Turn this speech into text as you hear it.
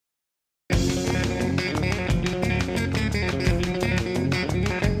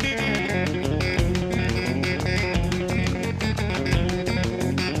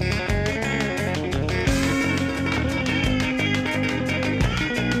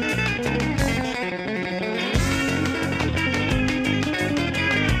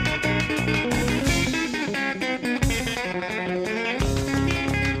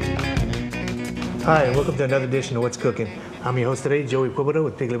Hi, and welcome to another edition of What's Cooking. I'm your host today, Joey Quibido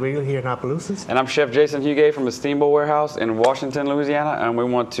with Piggly Wiggly here in Opelousas. And I'm Chef Jason Huguet from the Steamboat Warehouse in Washington, Louisiana, and we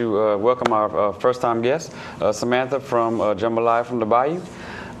want to welcome our first-time guest, Samantha from Jambalaya from the Bayou.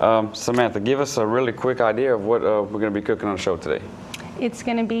 Samantha, give us a really quick idea of what we're going to be cooking on the show today. It's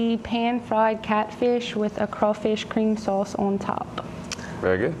going to be pan-fried catfish with a crawfish cream sauce on top.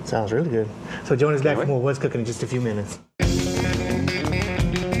 Very good. Sounds really good. So join us back for more What's Cooking in just a few minutes.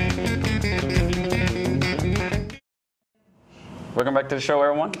 Welcome back to the show,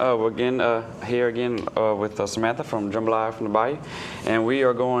 everyone. We're here again with Samantha from Jambalaya from the Bayou, and we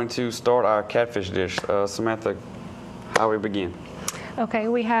are going to start our catfish dish. Samantha, how we begin? Okay,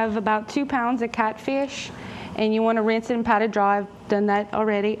 we have about 2 pounds of catfish, and you want to rinse it and pat it dry. I've done that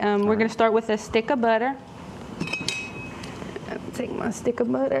already. We're going to start with a stick of butter. I'll take my stick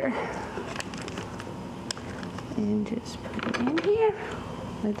of butter and just put it in here.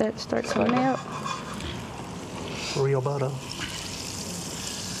 Let that start to melt. Real butter.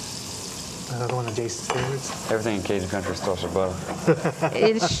 Another one of Jason's favorites. Everything in Cajun country starts with butter.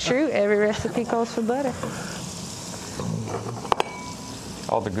 It's true. Every recipe calls for butter.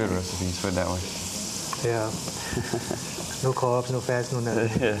 All the good recipes, put it that way. Yeah. No carbs, no fats, no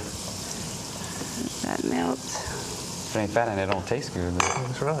nothing. Yeah. That melts. If it ain't fat and it don't taste good.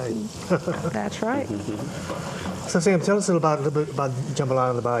 That's right. That's right. So Sam, tell us a little bit about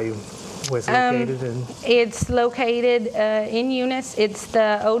Jambalaya on the Bayou. Where it's located? It's located in Eunice. It's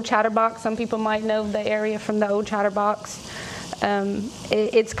the Old Chatterbox. Some people might know the area from the Old Chatterbox.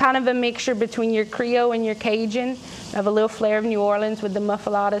 It's kind of a mixture between your Creole and your Cajun. We have a little flair of New Orleans with the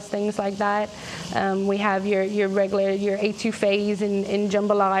muffulettas, things like that. We have your regular, your etouffees in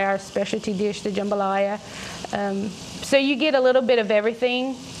Jambalaya, our specialty dish, the Jambalaya. So you get a little bit of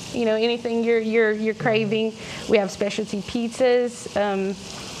everything, you know, anything you're craving. We have specialty pizzas.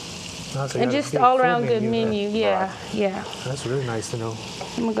 And just all around good menu, yeah. That's really nice to know.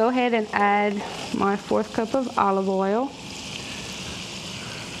 I'm gonna go ahead and add my 4th cup of olive oil.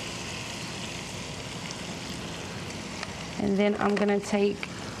 And then I'm gonna take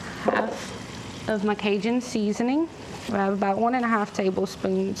half of my Cajun seasoning. I have about 1.5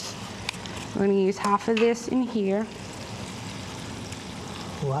 tablespoons. I'm gonna use half of this in here.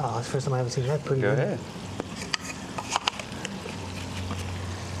 Wow, that's the first time I ever seen that. Pretty Go good. ahead.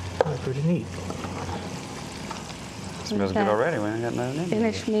 That's pretty neat. Smells good already. We ain't got nothing in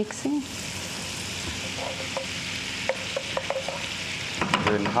there. Finish mixing.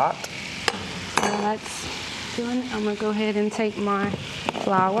 Good and hot. So that's done. I'm gonna go ahead and take my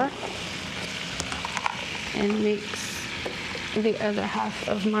flour and mix the other half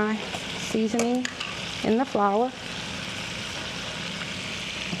of my seasoning in the flour.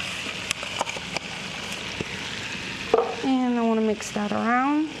 And I want to mix that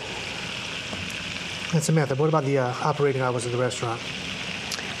around. And Samantha, what about the operating hours of the restaurant?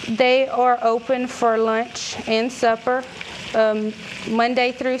 They are open for lunch and supper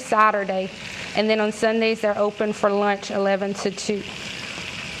Monday through Saturday. And then on Sundays, they're open for lunch 11 to 2.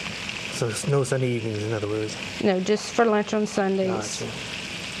 So it's no Sunday evenings, in other words? No, just for lunch on Sundays. Gotcha.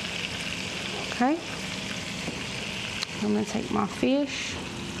 Okay. I'm going to take my fish.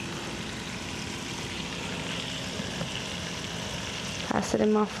 Pass it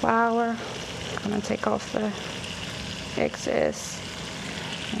in my flour. I'm going to take off the excess.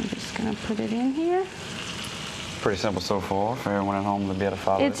 I'm just going to put it in here. Pretty simple so far for everyone at home to be able to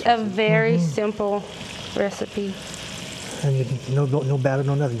follow. It's a very simple recipe. And no batter,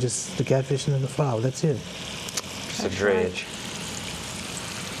 no nothing, just the catfish and the flour, that's it. Just a dredge.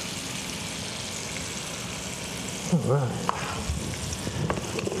 All right.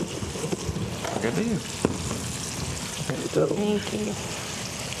 Good to you. Thank you.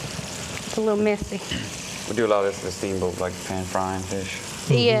 It's a little messy. We do a lot of this at the steamboat, like pan frying fish.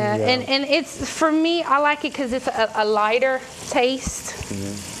 Yeah, and it's, for me, I like it because it's a lighter taste.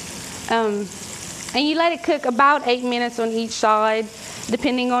 And you let it cook about 8 minutes on each side,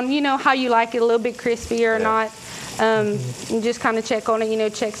 depending on, you know, how you like it, a little bit crispy or not. You just kind of check on it, you know,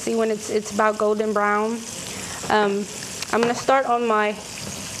 see when it's about golden brown. I'm going to start on my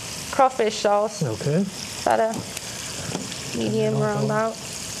crawfish sauce. Okay. About a medium roundabout.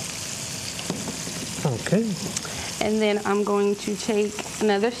 Okay. And then I'm going to take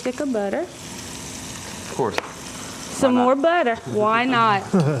another stick of butter. Of course. Some more butter. Why not?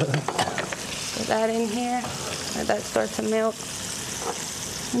 Put that in here. Let that start to melt.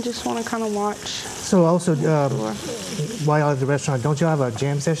 I just want to kind of watch. So also, while you're at the restaurant, don't you have a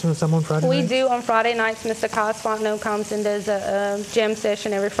jam session or something on Friday night? We do on Friday nights. Mr. Cosfonteau comes and does a jam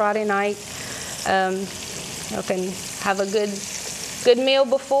session every Friday night. You can have a good good meal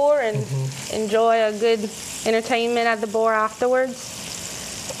before and enjoy a good entertainment at the bar afterwards.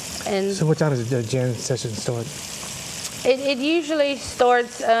 And So what time does the jam session start? it usually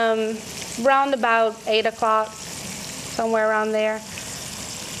starts around about 8 o'clock, somewhere around there.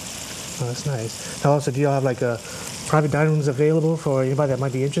 Oh, that's nice. Now also, do y'all have like private dining rooms available for anybody that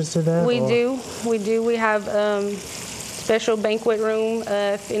might be interested in that? We or- do. We have special banquet room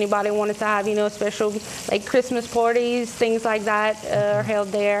if anybody wanted to have, special like Christmas parties, things like that are held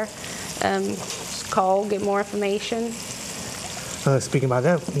there. Just call, get more information. Speaking about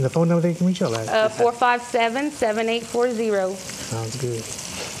that, the phone number they can reach y'all at? 457-7840. Sounds good.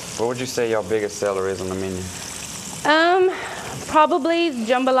 What would you say your biggest seller is on the menu? Probably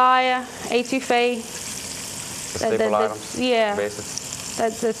jambalaya, etouffee. The staple items? Yeah. Basics?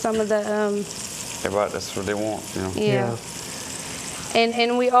 That's some of the, Everybody, that's what they want, yeah.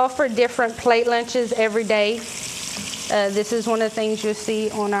 And we offer different plate lunches every day. This is one of the things you'll see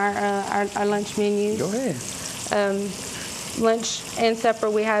on our lunch menus. Go ahead. Lunch and supper,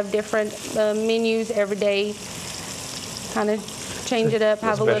 we have different menus every day. Kind of change it up,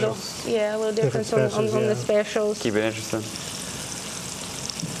 have a little, specials. a little difference Different on specials, the yeah. specials. Keep it interesting.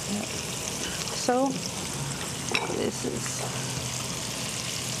 So this is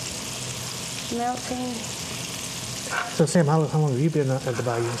melting. So Sam, how long have you been at the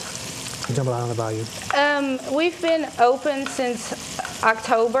Bayou? Jambalaya on the Bayou? We've been open since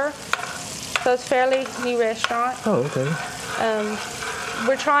October, so it's a fairly new restaurant. Oh, okay.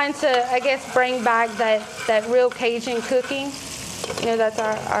 We're trying to, I guess, bring back that real Cajun cooking. That's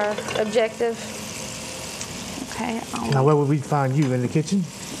our objective. Okay. Now, where would we find you? In the kitchen?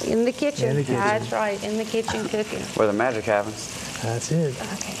 In the kitchen. In the kitchen. That's right, in the kitchen cooking. Where the magic happens. That's it.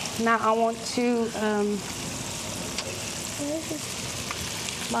 Okay. Now I want to,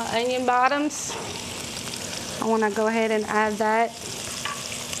 my onion bottoms. I want to go ahead and add that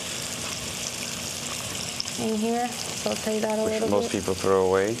in here. Saute that a Which little most bit. people throw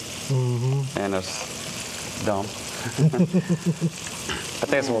away. And it's dumb. I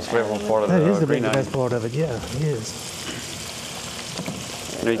think it's the most flavorful part of That the is the green onion. best part of it, yeah, it is.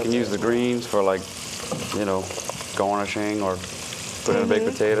 You can use the greens for garnishing or put in a baked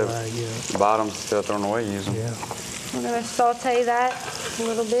potato. Right, yeah. The bottoms still thrown away, use them. Yeah. We're going to saute that a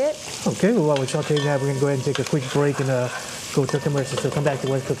little bit. Okay, well, while we're sauteing that, we're going to go ahead and take a quick break and go to commercial. So come back to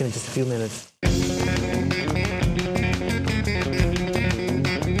What's Cooking in just a few minutes.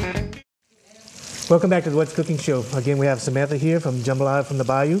 Welcome back to the What's Cooking Show. Again, we have Samantha here from Jambalaya from the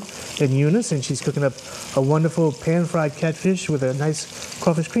Bayou in Eunice, and she's cooking up a wonderful pan-fried catfish with a nice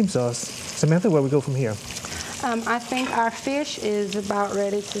crawfish cream sauce. Samantha, where we go from here? I think our fish is about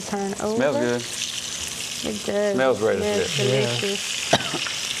ready to turn over. Smells good. It does. Smells ready to It's sit.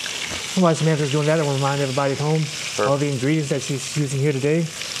 delicious. While Samantha's doing that, I want to remind everybody at home, Sure. all the ingredients that she's using here today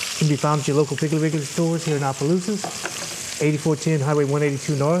can be found at your local Piggly Wiggly stores here in Opelousas, 8410 Highway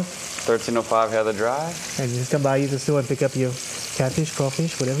 182 North. 1305 Heather Drive. And just come by either store and pick up your catfish,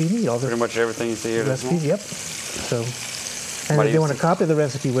 crawfish, whatever you need. All the Pretty much everything you see here this recipes, morning. yep. So, and Why if do they you want to see- copy the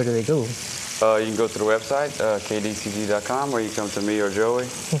recipe, where do they go? You can go to the website, kdcg.com, or you come to me or Joey,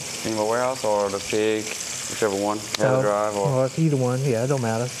 Steamboat Warehouse, or the Pig, whichever one, Heather Drive, or either one. Yeah, it don't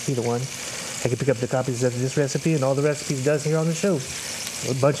matter. Either one. I can pick up the copies of this recipe and all the recipes does here on the show.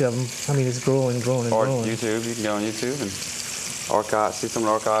 A bunch of them. I mean, it's growing and growing and or growing. YouTube. You can go on YouTube and see some of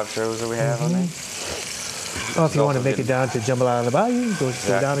the archive shows that we have on there. Or if you want to Also make it down to Jambalaya on the Bayou, go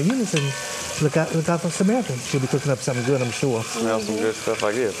Exactly. down to Eunice and look out for Samantha. She'll be cooking up something good, I'm sure. Smell some good stuff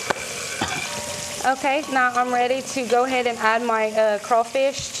like this. Okay, now I'm ready to go ahead and add my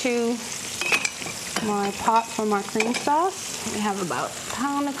crawfish to my pot for my cream sauce. We have about a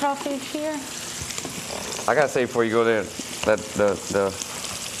pound of crawfish here. I gotta say before you go there, that the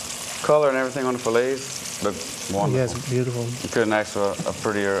color and everything on the fillets look wonderful. Yes, beautiful. You couldn't ask for a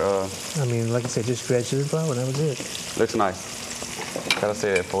prettier. I mean, like I said, just scratch it and flour, that was it. Looks nice. Gotta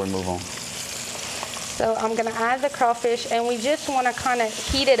say that before we move on. So I'm gonna add the crawfish, and we just wanna kind of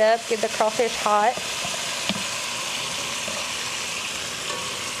heat it up, get the crawfish hot.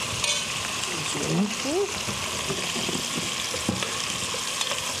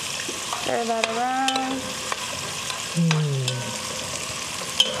 Stir that around.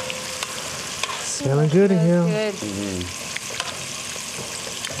 Smelling good in here. Good.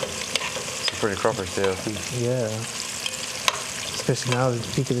 Pretty crawfish tail too. Yeah. Especially now, the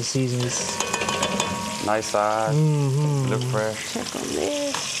peak of the season is. Nice size. Look fresh. Check on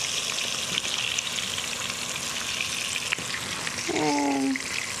this. And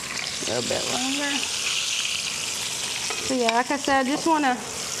a little bit longer. So yeah, like I said, I just want to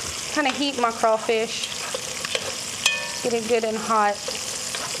kind of heat my crawfish. Get it good and hot.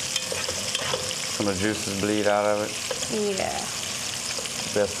 Some of the juices bleed out of it. Yeah.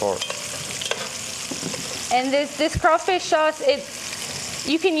 Best part. And this crawfish sauce,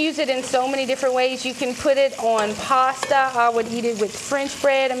 you can use it in so many different ways. You can put it on pasta. I would eat it with French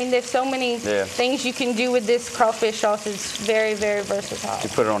bread. I mean, there's so many things you can do with this crawfish sauce. It's very, very versatile. You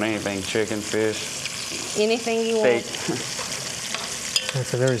put it on anything, chicken, fish, anything you steak. want.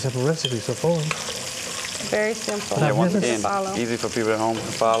 That's a very simple recipe so far. Very simple. Yeah, once Easy to again, follow. easy for people at home to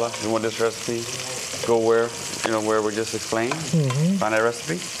follow. If you want this recipe, go where we just explained. Find that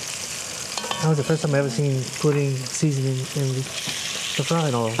recipe. That was the first time I ever seen pudding seasoning in the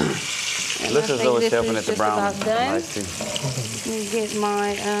frying oil. This is always helping at the brown. About done. Nice too. Let me get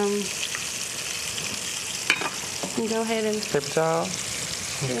my go ahead and Paper towel.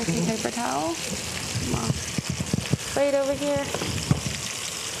 get some paper towel. My plate over here.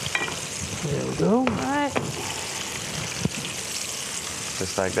 There we go. All right.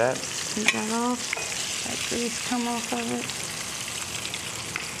 Just like that. Take that off. That grease come off of it.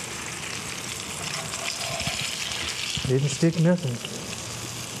 Didn't stick nothing.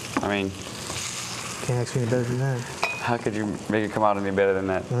 I mean, Can't ask me any better than that. how could you make it come out any better than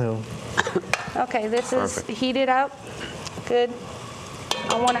that? No. Okay, this is Perfect. heated up. Good.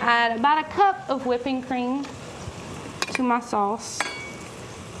 I want to add about a cup of whipping cream to my sauce.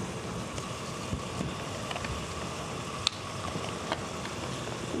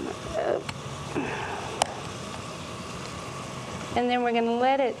 And then we're going to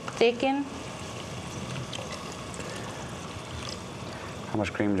let it thicken. How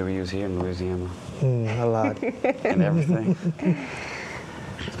much cream do we use here in Louisiana? A lot. And everything.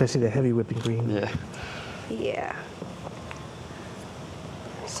 Especially the heavy whipping cream. Yeah. Yeah.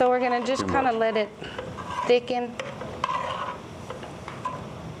 So we're going to just kind of let it thicken.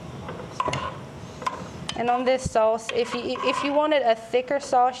 And on this sauce, if you wanted a thicker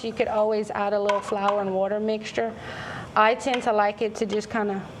sauce, you could always add a little flour and water mixture. I tend to like it to just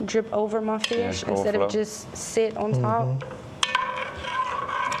kind of drip over my fish instead of just sit on top.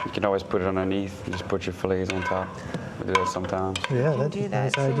 You can always put it underneath and just put your fillets on top. We do that sometimes. Yeah, that's do a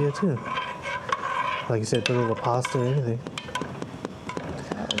nice that idea too. Like you said, put a little pasta or anything.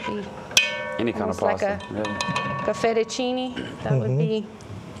 That would be Any kind of almost like pasta. really. a fettuccine. That would be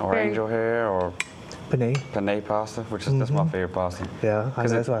Or very- angel hair or Penne. penne pasta, which is that's my favorite pasta. Yeah, I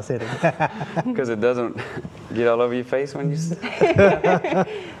 'Cause know, that's why I said it. Because it doesn't get all over your face when you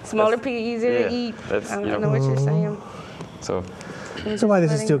smaller piece, easier to eat. that's, I you don't know. know what you're saying. So, So while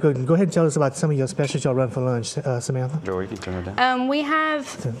this is still cooking, go ahead and tell us about some of your specials y'all run for lunch, Samantha. Joey, you can turn it down. We have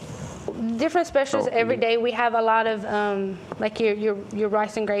different specials every day. We have a lot of like your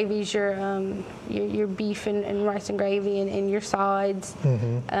rice and gravies, your beef and rice and gravy, and your sides.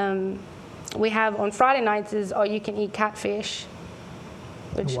 We have on Friday nights is all you can eat catfish,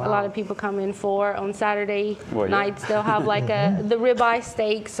 which a lot of people come in for. On Saturday nights they'll have like the ribeye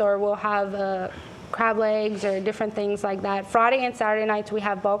steaks, or we'll have crab legs or different things like that. Friday and Saturday nights we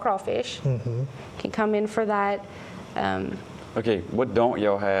have ball crawfish. Can come in for that. Okay, what don't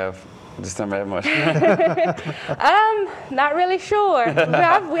y'all have? Just tell me that much. Not really sure.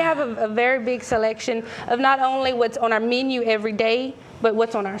 We have a very big selection of not only what's on our menu every day, but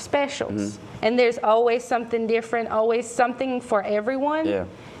what's on our specials. And there's always something different, always something for everyone. Yeah.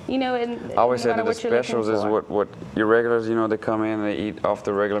 You know, and I always no said matter that the what you're looking specials is for. what your regulars, you know, they come in and they eat off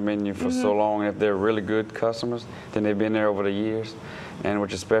the regular menu for so long. And if they're really good customers, then they've been there over the years. And what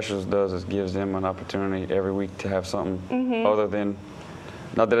your specials does is gives them an opportunity every week to have something other than,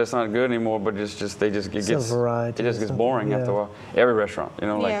 not that it's not good anymore, but it just gets variety it just or gets something, boring after a while. Every restaurant, you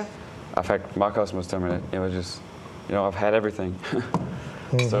know, like Yeah. I've had my customers tell me that it was just, you know, I've had everything.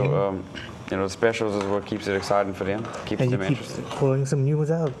 So you know, the specials is what keeps it exciting for them, keeps And you them keep interested. pulling some new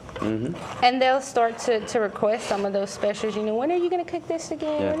ones out. And they'll start to request some of those specials. You know, when are you going to cook this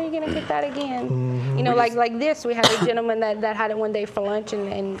again? Yeah. When are you going to cook that again? You know, like this, we had a gentleman that had it one day for lunch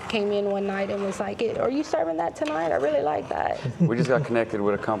and came in one night and was like, "Are you serving that tonight? I really like that." We just got connected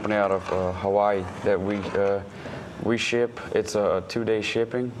with a company out of Hawaii that we ship. It's a 2-day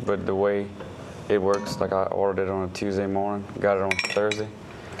shipping, but the way it works, like I ordered it on a Tuesday morning, got it on Thursday.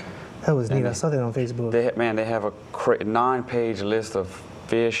 That was neat. I saw that on Facebook. They have a 9-page list of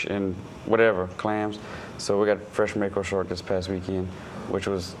fish and whatever, clams. So we got fresh mackerel shark this past weekend, which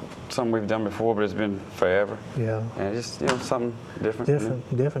was something we've done before, but it's been forever. Yeah. And it's just, you know, something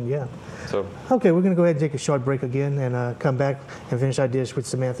different. Different, yeah. So, Okay, we're going to go ahead and take a short break again and come back and finish our dish with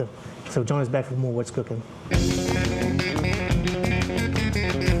Samantha. So join us back for more What's Cooking.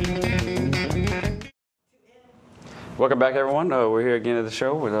 welcome back, everyone. We're here again at the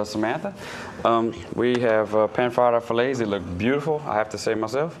show with Samantha. We have pan-fried our fillets. They look beautiful, I have to say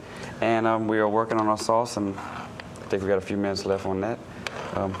myself. And we are working on our sauce, and I think we got a few minutes left on that.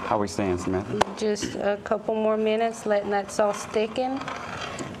 How we stand, Samantha? Just a couple more minutes, letting that sauce thicken.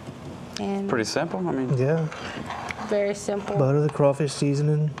 And Pretty simple. I mean, Yeah. very simple. Butter, the crawfish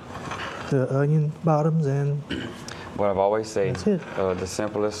seasoning, the onion bottoms, and what I've always said, That's it. The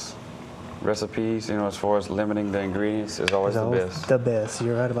simplest recipes, you know, as far as limiting the ingredients, is always the best. the best.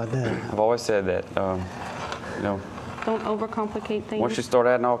 You're right about that. I've always said that. You know, Don't overcomplicate things. once you start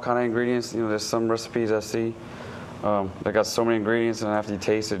adding all kind of ingredients, you know, there's some recipes I see they got so many ingredients, and after you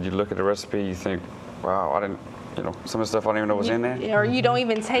taste it, you look at the recipe, you think, wow, I didn't, you know, some of the stuff I don't even know was in there. Or you don't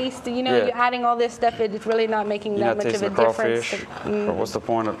even taste, you know, Yeah. you're adding all this stuff, it's really not making You're that not much of tasting a the difference. crawfish. Or what's the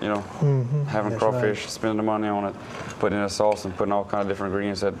point of, you know, having That's crawfish, right. spending the money on it, putting in a sauce and putting all kind of different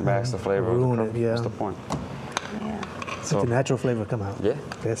ingredients that mask the flavor Ruin of it, the yeah. What's the point? Yeah. Let So, the natural flavor come out. yeah,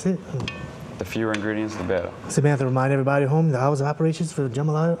 That's it. the fewer ingredients, the better. Samantha, remind everybody at home the hours of operations for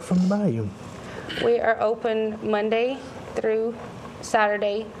Jambalaya from the Bayou. We are open Monday through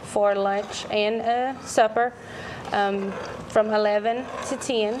Saturday for lunch and supper from 11 to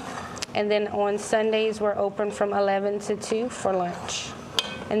 10. And then on Sundays, we're open from 11 to 2 for lunch.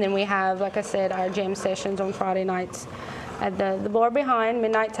 And then we have, like I said, our jam sessions on Friday nights at the bar behind,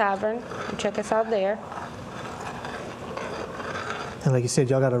 Midnight Tavern. Check us out there. And like you said,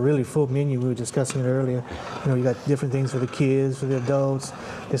 y'all got a really full menu. We were discussing it earlier. You know, you got different things for the kids, for the adults.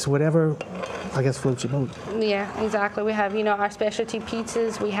 It's whatever, I guess, floats your boat. Yeah, exactly. We have, you know, our specialty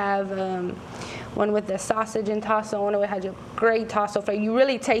pizzas. We have one with the sausage and tasso on it. We had a great tasso flavor. You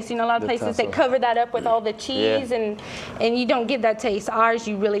really taste, you know, a lot of The places they tasso. cover that up with all the cheese, Yeah. and you don't get that taste. Ours,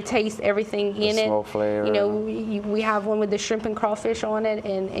 you really taste everything in it. smoke flavor. You know, we have one with the shrimp and crawfish on it,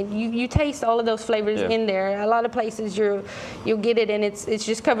 and you taste all of those flavors Yeah. in there. A lot of places you'll get it, and it's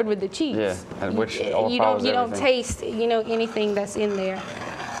just covered with the cheese. Yeah, and which you overpowers don't everything. taste, you know, anything that's in there.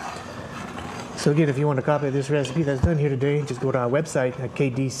 So again, if you want a copy of this recipe that's done here today, just go to our website at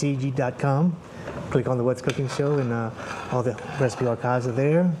kdcg.com. Click on the What's Cooking show, and all the recipe archives are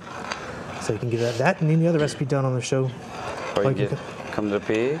there. So you can get that and any other recipe done on the show. Or you Like you can come to the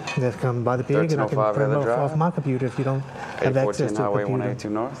pig, You have to come by the pig, and I can 1305 print them Heather off Drive. my computer if you don't have access 814 to a Highway computer. 182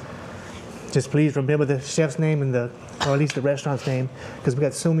 North. Just please remember the chef's name and or at least the restaurant's name, because we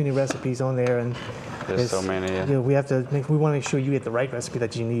got so many recipes on there, and There's so it's- many, yeah. You know, we want to make sure you get the right recipe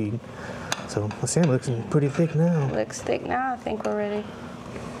that you need. So the salmon looks pretty thick now. Looks thick now. I think we're ready.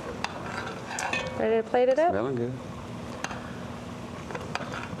 Ready to plate it up? Smelling good.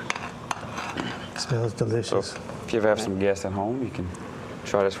 Smells So delicious. if you ever have some guests at home, you can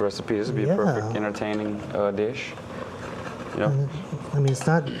try this recipe. This would be Yeah. a perfect entertaining dish. You know, I mean, it's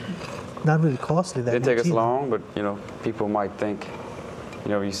not really costly that it didn't much take us either. long, but you know, people might think,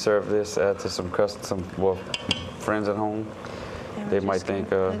 you know, you serve this to some friends at home. And They we're might just gonna think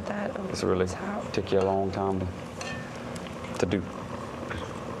put that over it's really the top. take you a long time to do.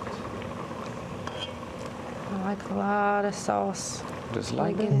 I like a lot of sauce. Just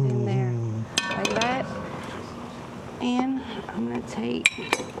Like like get it that. in there, like that. And I'm gonna take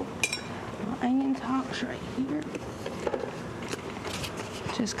my onion tops right here.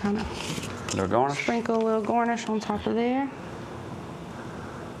 Just kind of Little garnish. sprinkle a little garnish on top of there.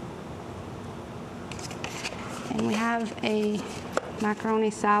 And we have a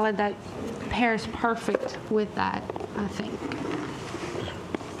macaroni salad that pairs perfect with that, I think.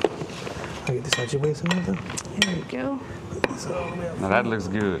 I get this out your way, Samantha. There we go. Now that looks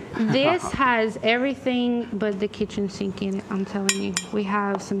good. This has everything but the kitchen sink in it, I'm telling you. We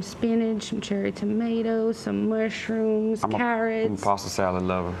have some spinach, some cherry tomatoes, some mushrooms, I'm a carrots. pasta salad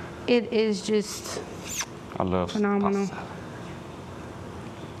lover. It is just I love phenomenal. pasta salad.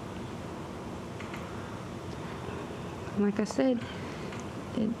 Like I said,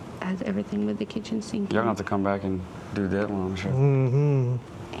 it has everything with the kitchen sink Y'all in gonna have to come back and do that one, I'm sure. Mm-hmm.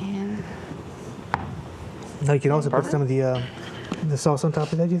 it. And Now you can also put Perfect. some of the sauce on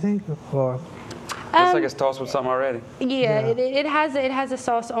top of that, you think? Or Looks like it's tossed with something already. yeah, Yeah. it has a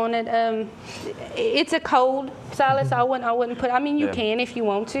sauce on it. It's a cold salad, so I wouldn't put. I mean, you Yeah. can if you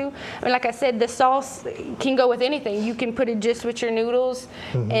want to. I mean, like I said, the sauce can go with anything. You can put it just with your noodles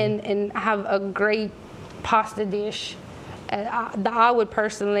and have a great pasta dish. I would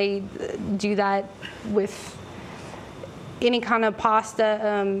personally do that with any kind of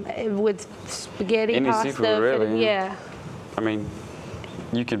pasta, with spaghetti Any pasta. seafood, really, Yeah. I mean,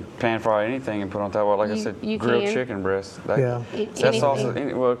 you can pan fry anything and put on top of it. Like I You- said, you grilled can. chicken breast. That, Yeah. that sauce,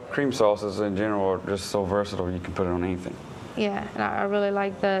 Anything. well, cream sauces in general are just so versatile. You can put it on anything. Yeah, and I really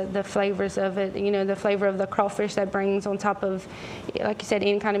like the flavors of it. You know, the flavor of the crawfish that brings on top of, like you said,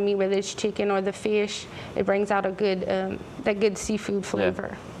 any kind of meat, whether it's chicken or the fish. It brings out a good that good seafood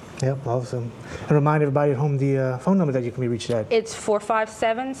flavor. Yep, awesome. And remind everybody at home the phone number that you can be reached at. It's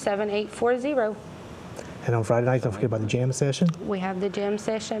 457-7840. And on Friday night, don't forget about the jam session. We have the jam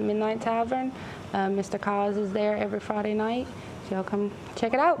session at Midnight Tavern. Mr. Cos is there every Friday night. So y'all come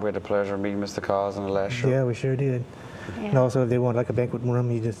check it out. We had the pleasure of meeting Mr. Cos in the last show. Yeah, we sure did. Yeah. And also, if they want like a banquet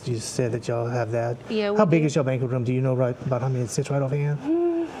room, you just said that y'all have that. Yeah, how big is your banquet room? Do you know about how many it sits right offhand?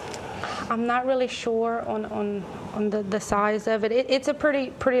 I'm not really sure on the size of it. It's a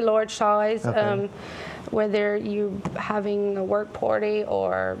pretty large size. Okay. Whether you're having a work party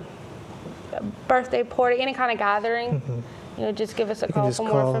or a birthday party, any kind of gathering, you know, just give us a call for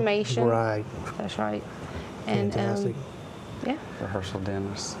more information. Right. That's right. And Fantastic. yeah. Rehearsal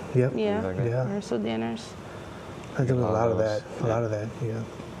dinners. Yep. Yeah. Like that. Yeah. Rehearsal dinners. I do a lot of that. A lot of that. Yeah.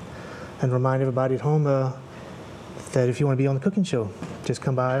 And remind everybody at home that if you want to be on the cooking show, just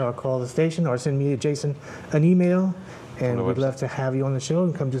come by or call the station or send me, Jason, an email, and we'd love to have you on the show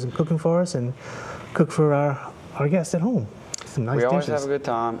and come do some cooking for us and cook for our guests at home. Some nice We always dishes. have a good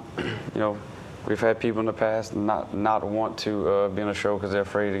time. You know, we've had people in the past not want to be on a show because they're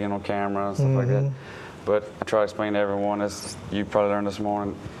afraid to get on camera and stuff like that. But I try to explain to everyone, as you probably learned this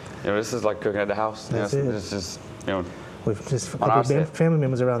morning, you know, this is like cooking at the house. That's you know, it. it's just, you know, With just a on our couple of set. family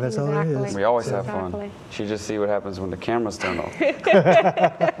members around, that's all it Exactly. is. we always have fun. Exactly. You just see what happens when the cameras turn off.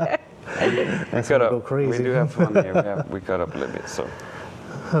 That's cut when we up. go crazy. We do have fun here. We cut up a little bit. So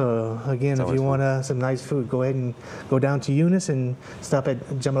Again, if always you want some nice food, go ahead and go down to Eunice and stop at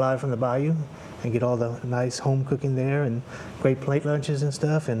Jambalaya from the Bayou and get all the nice home cooking there and great plate lunches and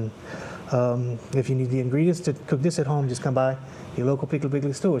stuff. And if you need the ingredients to cook this at home, just come by your local Piggly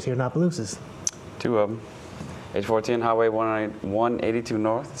Wiggly stores here in Opelousas. 2 of them. 8410 Highway 182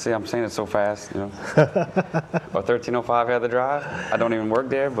 North. See, I'm saying it so fast, you know. Or 1305 Heather Drive. I don't even work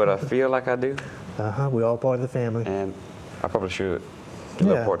there, but I feel like I do. We're all part of the family. And I probably should. Do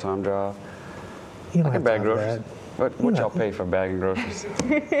a Yeah. part-time job. You don't I have can bag time for groceries. that. What y'all pay for bagging groceries?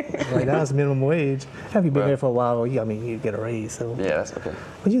 Right now it's minimum wage. Have you been Well- there for a while? I mean, you get a raise, so. Yeah, that's okay.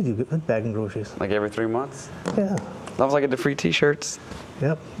 But you do good with bagging groceries. Like every 3 months. Yeah. As long as I get the free T-shirts.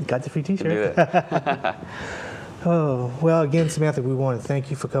 Yep. Got the free Can do T-shirt. that. Oh, well, again, Samantha, we want to thank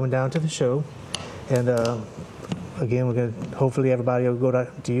you for coming down to the show. And again, we're going to, hopefully everybody will go to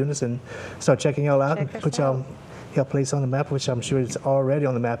Eunice and start checking y'all out and Check us put y'all place on the map, which I'm sure it's already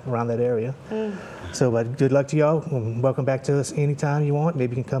on the map around that area. So, but good luck to y'all. Welcome back to us anytime you want.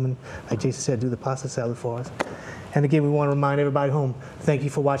 Maybe you can come and, like Jason said, do the pasta salad for us. And again, we want to remind everybody at home, thank you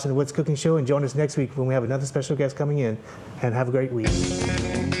for watching the What's Cooking Show, and join us next week when we have another special guest coming in. And have a great week.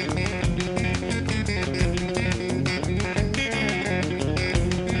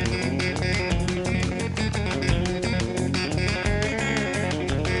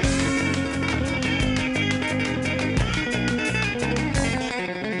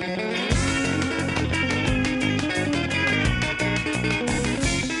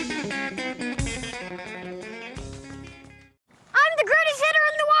 I'm the greatest hitter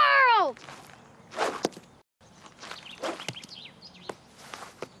in the world!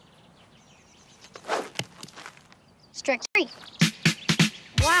 Strike 3.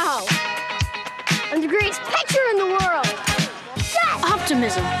 Wow! I'm the greatest pitcher in the world! Yes!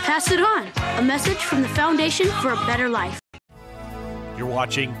 Optimism. Pass it on. A message from the Foundation for a Better Life. You're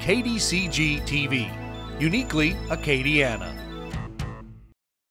watching KDCG TV, uniquely Acadiana.